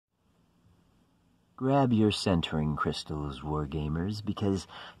Grab your centering crystals, Wargamers, because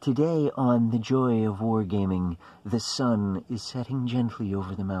today on The Joy of Wargaming, the sun is setting gently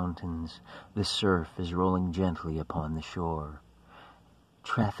over the mountains. The surf is rolling gently upon the shore.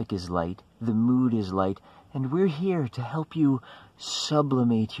 Traffic is light, the mood is light, and we're here to help you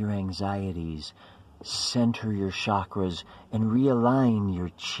sublimate your anxieties, center your chakras, and realign your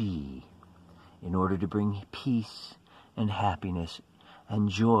chi in order to bring peace and happiness and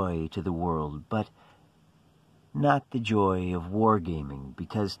joy to the world, but not the joy of wargaming,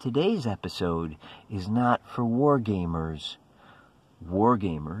 because today's episode is not for wargamers.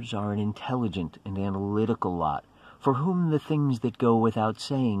 Wargamers are an intelligent and analytical lot, for whom the things that go without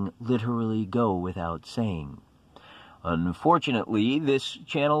saying literally go without saying. Unfortunately, this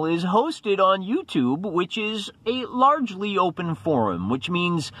channel is hosted on YouTube, which is a largely open forum, which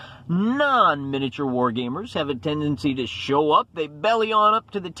means non-miniature wargamers have a tendency to show up, they belly on up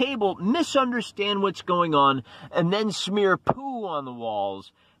to the table, misunderstand what's going on, and then smear poo on the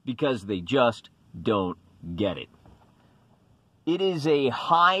walls because they just don't get it. It is a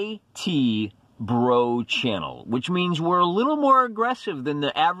high-tea bro channel, which means we're a little more aggressive than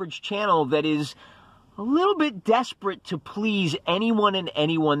the average channel that is a little bit desperate to please anyone and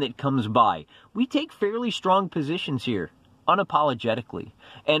anyone that comes by. We take fairly strong positions here, unapologetically.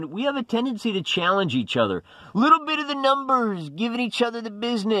 And we have a tendency to challenge each other. Little bit of the numbers, giving each other the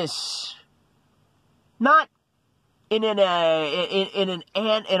business. Not in a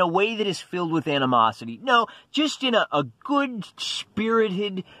way that is filled with animosity. No, just in a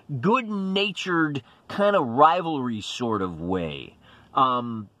good-spirited, good-natured kind of rivalry sort of way.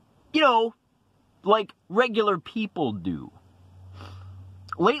 Like regular people do.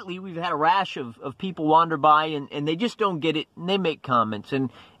 Lately, we've had a rash of people wander by and they just don't get it, and they make comments.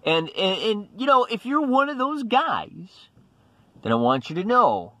 And if you're one of those guys, then I want you to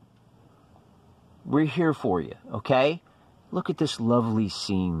know we're here for you, okay? Look at this lovely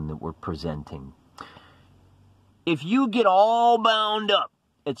scene that we're presenting. If you get all bound up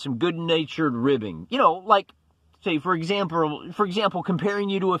at some good-natured ribbing, like, say, for example,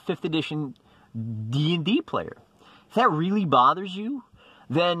 comparing you to a 5th edition D&D player. If that really bothers you,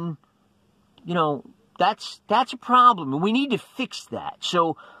 then, that's a problem, and we need to fix that.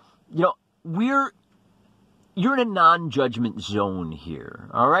 So, you're in a non-judgment zone here,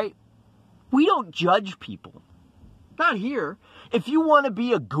 all right? We don't judge people. Not here. If you want to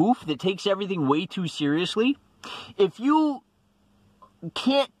be a goof that takes everything way too seriously, if you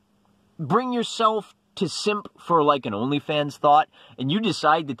can't bring yourself to simp for like an OnlyFans thought, and you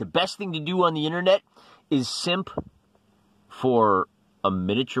decide that the best thing to do on the internet is simp for a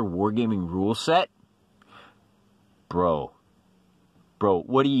miniature wargaming rule set, bro,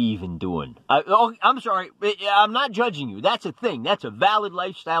 what are you even doing? I'm sorry, I'm not judging you. That's a thing. That's a valid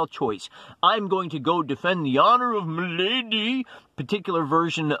lifestyle choice. I'm going to go defend the honor of Milady, particular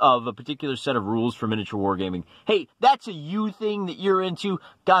version of a particular set of rules for miniature wargaming. Hey, that's a you thing that you're into.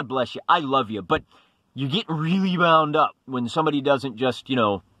 God bless you. I love you, but you get really wound up when somebody doesn't just,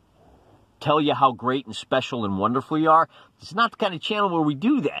 tell you how great and special and wonderful you are. It's not the kind of channel where we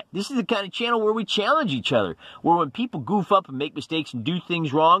do that. This is the kind of channel where we challenge each other. Where when people goof up and make mistakes and do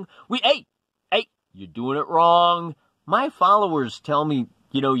things wrong, hey, you're doing it wrong. My followers tell me,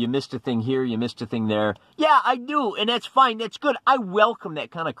 you missed a thing here, you missed a thing there. Yeah, I do, and that's fine, that's good. I welcome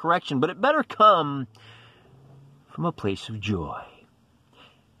that kind of correction, but it better come from a place of joy.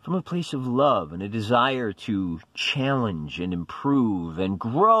 From a place of love and a desire to challenge and improve and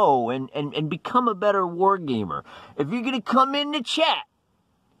grow and become a better wargamer. If you're going to come in to chat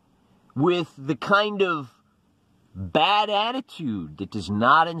with the kind of bad attitude that does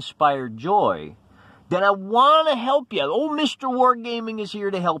not inspire joy, then I want to help you. Oh, Mr. Wargaming is here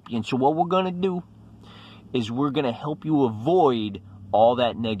to help you. And so what we're going to do is we're going to help you avoid all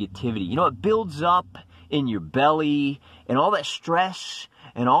that negativity. It builds up in your belly and all that stress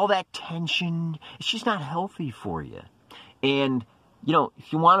and all that tension. It's just not healthy for you. And,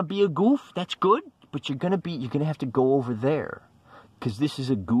 if you want to be a goof, that's good, but you're going to have to go over there, because this is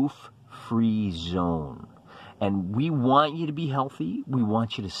a goof-free zone. And we want you to be healthy. We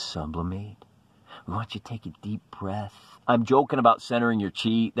want you to sublimate. We want you to take a deep breath. I'm joking about centering your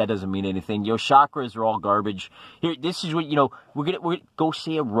chi. That doesn't mean anything. Your chakras are all garbage. Here, this is what, we're gonna go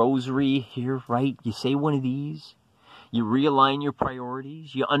say a rosary here, right? You say one of these. You realign your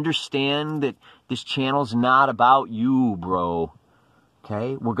priorities. You understand that this channel's not about you, bro.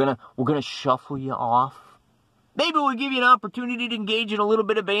 Okay? We're gonna shuffle you off. Maybe we'll give you an opportunity to engage in a little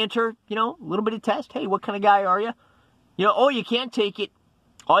bit of banter, a little bit of test. Hey, what kind of guy are you? You can't take it.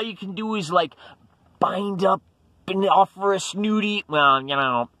 All you can do is, bind up and offer a snooty,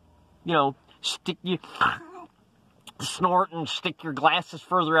 snort and stick your glasses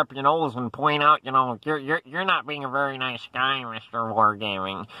further up your nose and point out, you're not being a very nice guy, Mr.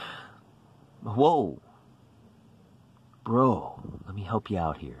 Wargaming. Whoa. Bro, let me help you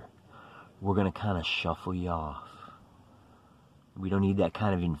out here. We're going to kind of shuffle you off. We don't need that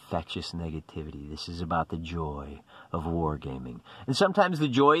kind of infectious negativity. This is about the joy of wargaming. And sometimes the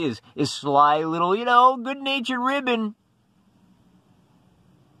joy is sly little, good-natured ribbon.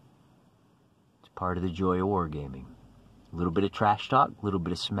 It's part of the joy of wargaming. A little bit of trash talk, a little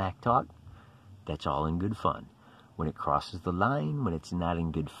bit of smack talk. That's all in good fun. When it crosses the line, when it's not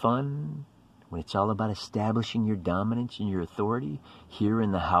in good fun, when it's all about establishing your dominance and your authority here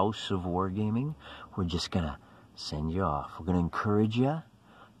in the house of wargaming, we're just going to send you off. We're going to encourage you.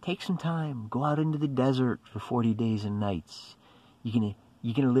 Take some time. Go out into the desert for 40 days and nights. You're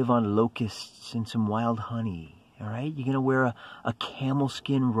gonna live on locusts and some wild honey. All right? You're gonna wear a camel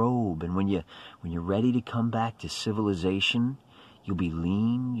skin robe, and when you're ready to come back to civilization, you'll be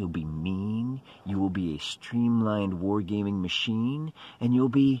lean, you'll be mean, you will be a streamlined wargaming machine, and you'll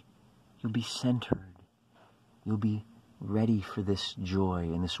be centered. You'll be ready for this joy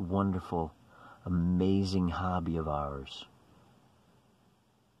and this wonderful, amazing hobby of ours.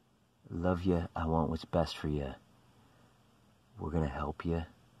 Love you. I want what's best for you. We're going to help you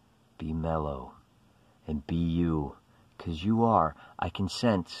be mellow and be you. Because you are. I can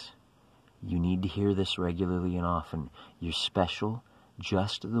sense you need to hear this regularly and often. You're special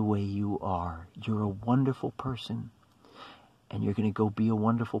just the way you are. You're a wonderful person. And you're going to go be a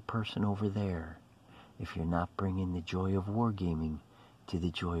wonderful person over there if you're not bringing the joy of wargaming to the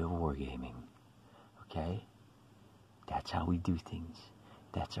joy of wargaming. Okay? That's how we do things.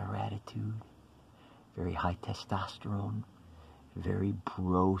 That's our attitude. Very high testosterone. Very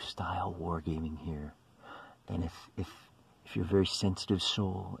bro-style wargaming here. And if you're a very sensitive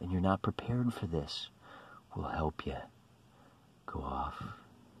soul and you're not prepared for this, we'll help you. Go off.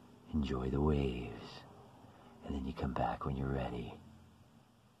 Enjoy the waves. And then you come back when you're ready.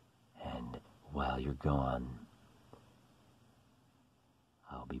 And while you're gone,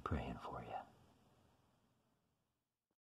 I'll be praying for you.